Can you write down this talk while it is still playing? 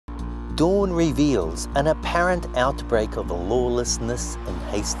dawn reveals an apparent outbreak of lawlessness in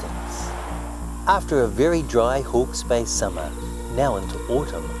Hastings. After a very dry Hawke's Bay summer, now into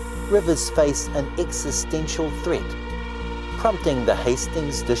autumn, rivers face an existential threat, prompting the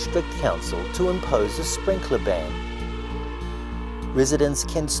Hastings District Council to impose a sprinkler ban. Residents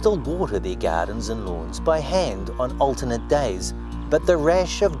can still water their gardens and lawns by hand on alternate days, but the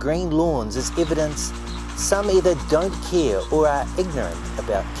rash of green lawns is evidence some either don't care or are ignorant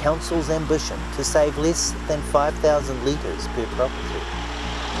about Council's ambition to save less than 5,000 litres per property.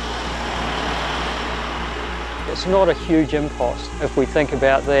 It's not a huge impost. If we think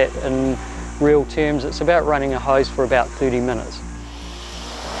about that in real terms, it's about running a hose for about 30 minutes. So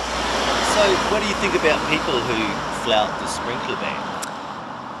what do you think about people who flout the sprinkler ban?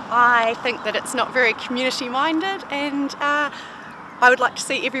 I think that it's not very community minded, and I would like to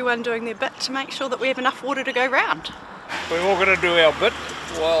see everyone doing their bit to make sure that we have enough water to go round. We're all going to do our bit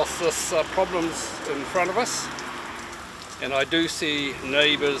whilst this problem's in front of us. And I do see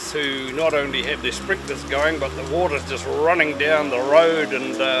neighbours who not only have their sprinklers going, but the water's just running down the road,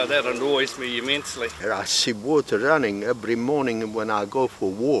 and that annoys me immensely. I see water running every morning when I go for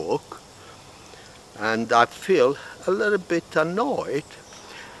a walk, and I feel a little bit annoyed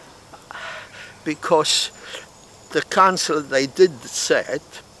because the council, they did said,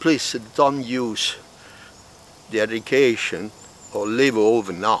 please don't use the irrigation or live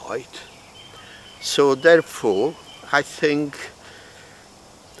overnight. So therefore, I think,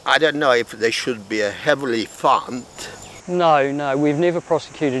 I don't know if there should be a heavily fund. No, we've never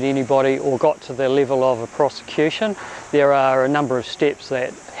prosecuted anybody or got to the level of a prosecution. There are a number of steps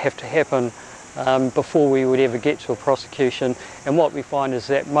that have to happen before we would ever get to a prosecution, and what we find is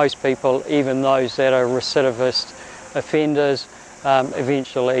that most people, even those that are recidivist offenders,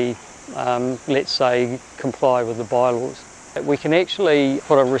 eventually, let's say, comply with the bylaws. We can actually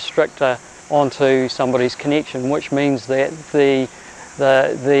put a restrictor onto somebody's connection, which means that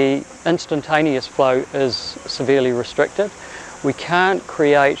the instantaneous flow is severely restricted. We can't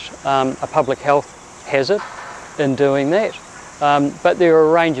create a public health hazard in doing that, but there are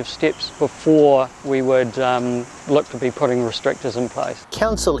a range of steps before we would look to be putting restrictors in place.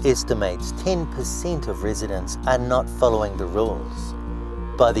 Council estimates 10% of residents are not following the rules.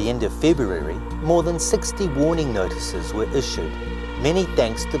 By the end of February, more than 60 warning notices were issued, many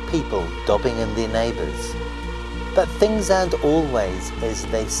thanks to people dobbing in their neighbours. But things aren't always as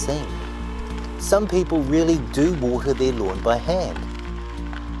they seem. Some people really do water their lawn by hand.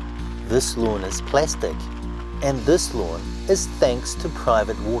 This lawn is plastic, and this lawn is thanks to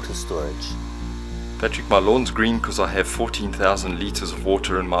private water storage. Patrick, my lawn's green because I have 14,000 litres of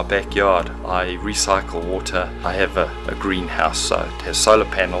water in my backyard. I recycle water. I have a greenhouse, so it has solar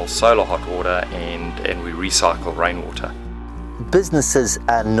panels, solar hot water, and we recycle rainwater. Businesses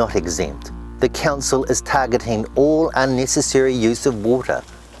are not exempt. The council is targeting all unnecessary use of water,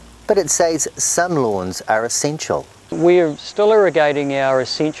 but it says some lawns are essential. We're still irrigating our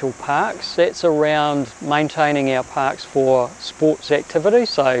essential parks. That's around maintaining our parks for sports activities.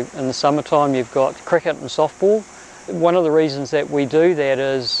 So in the summertime you've got cricket and softball. One of the reasons that we do that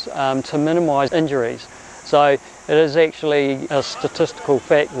is to minimise injuries. So it is actually a statistical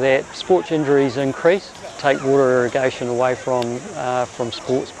fact that sports injuries increase. Take water irrigation away from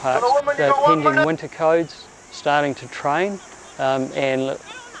sports parks. The pending winter codes starting to train, and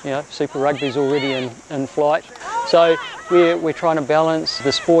Super Rugby's already in flight. So we're trying to balance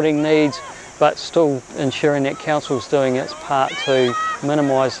the sporting needs, but still ensuring that Council's doing its part to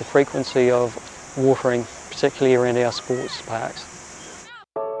minimise the frequency of watering, particularly around our sports parks.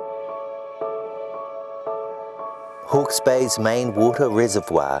 Hawke's Bay's main water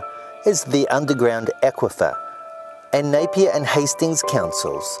reservoir is the underground aquifer, and Napier and Hastings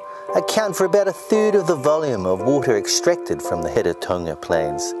councils account for about a third of the volume of water extracted from the Hiratonga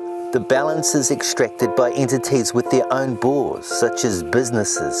Plains. The balance is extracted by entities with their own bores, such as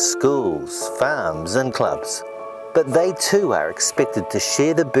businesses, schools, farms and clubs. But they too are expected to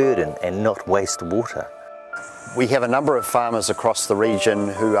share the burden and not waste water. We have a number of farmers across the region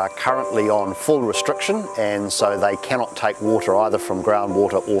who are currently on full restriction, and so they cannot take water either from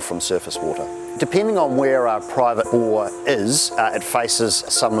groundwater or from surface water. Depending on where our private bore is, it faces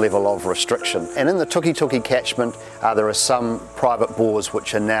some level of restriction. And in the Tukituki catchment, there are some private bores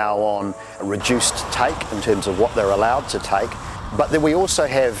which are now on reduced take in terms of what they're allowed to take. But then we also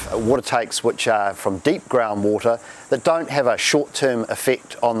have water takes which are from deep groundwater that don't have a short-term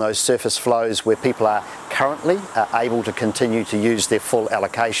effect on those surface flows where people are currently able to continue to use their full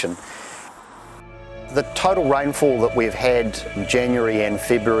allocation. The total rainfall that we've had in January and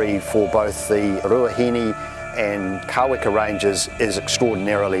February for both the Ruahine and Kaweka ranges is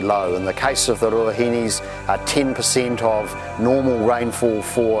extraordinarily low. In the case of the Ruahinis, 10% of normal rainfall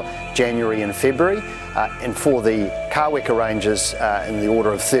for January and February, and for the Kaweka ranges in the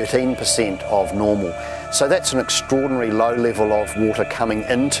order of 13% of normal. So that's an extraordinary low level of water coming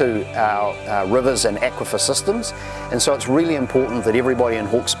into our rivers and aquifer systems, and so it's really important that everybody in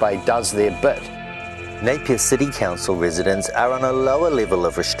Hawke's Bay does their bit. Napier City Council residents are on a lower level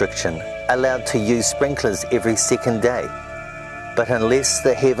of restriction, allowed to use sprinklers every second day. But unless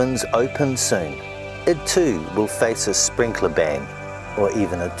the heavens open soon, it too will face a sprinkler ban, or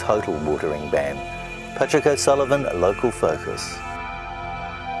even a total watering ban. Patrick O'Sullivan, Local Focus.